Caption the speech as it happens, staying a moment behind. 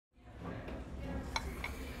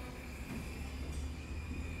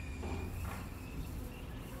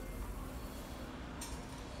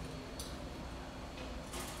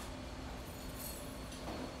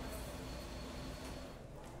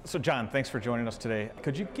So John, thanks for joining us today.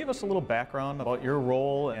 Could you give us a little background about your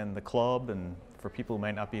role and the club, and for people who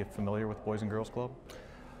might not be familiar with Boys and Girls Club?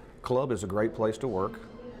 Club is a great place to work.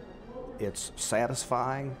 It's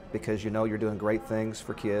satisfying because you know you're doing great things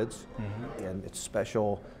for kids, and it's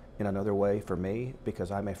special in another way for me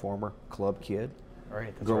because I'm a former club kid.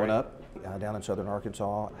 Right, that's Growing right. up down in southern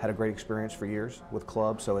Arkansas, had a great experience for years with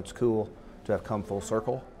club, so it's cool to have come full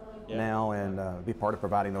circle now and be part of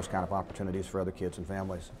providing those kind of opportunities for other kids and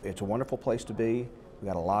families. It's a wonderful place to be. We've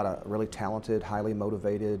got a lot of really talented, highly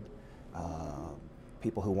motivated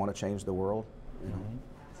people who want to change the world. You know,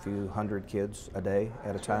 a few hundred kids a day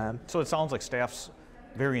at a time. So it sounds like staff's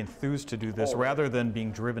very enthused to do this rather than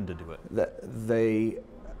being driven to do it. They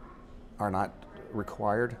are not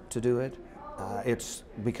required to do it. It's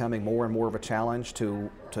becoming more and more of a challenge to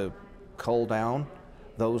cull down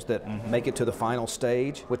those that make it to the final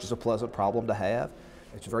stage, which is a pleasant problem to have.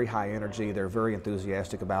 It's very high energy. They're very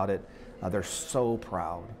enthusiastic about it. They're so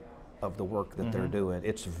proud of the work that they're doing.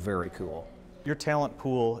 It's very cool. Your talent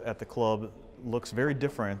pool at the club looks very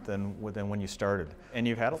different than when you started. And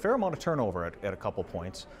you've had a fair amount of turnover at a couple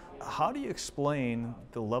points. How do you explain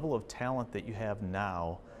the level of talent that you have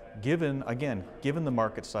now, given the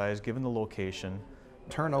market size, given the location?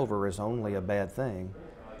 Turnover is only a bad thing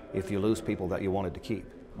if you lose people that you wanted to keep.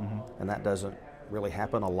 And that doesn't really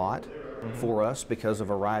happen a lot for us because of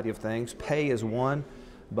a variety of things. Pay is one,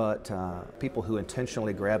 but people who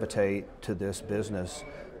intentionally gravitate to this business,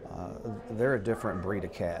 they're a different breed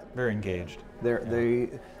of cat. Very engaged.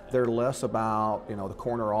 They're less about, you know, the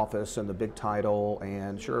corner office and the big title,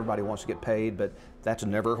 and sure, everybody wants to get paid, but that's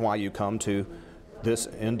never why you come to this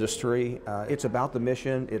industry. It's about the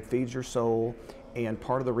mission. It feeds your soul. And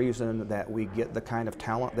part of the reason that we get the kind of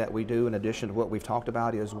talent that we do, in addition to what we've talked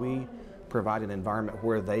about, is we provide an environment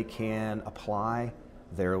where they can apply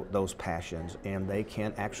those passions and they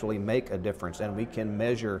can actually make a difference, and we can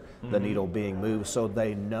measure the needle being moved so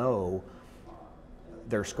they know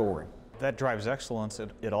they're scoring. That drives excellence.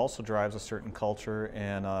 It also drives a certain culture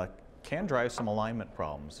and can drive some alignment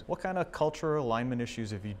problems. What kind of cultural alignment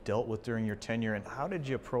issues have you dealt with during your tenure, and how did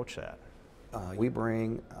you approach that? We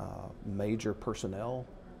bring major personnel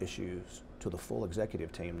issues to the full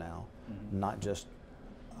executive team now, not just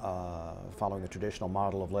following the traditional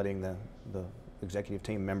model of letting the executive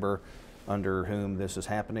team member under whom this is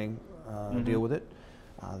happening deal with it.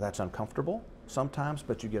 That's uncomfortable sometimes,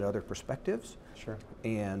 but you get other perspectives. Sure.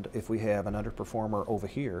 And if we have an underperformer over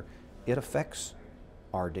here, it affects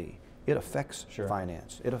RD, it affects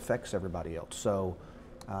finance, it affects everybody else. So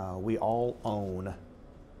we all own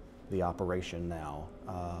the operation now,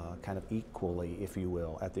 kind of equally, if you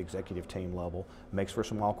will, at the executive team level. Makes for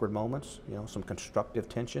some awkward moments, you know, some constructive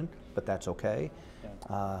tension, but that's okay.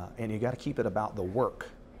 And you got to keep it about the work,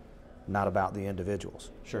 not about the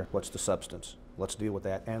individuals. Sure. What's the substance? Let's deal with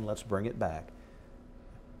that, and let's bring it back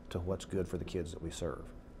to what's good for the kids that we serve.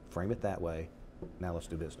 Frame it that way. Now let's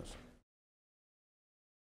do business.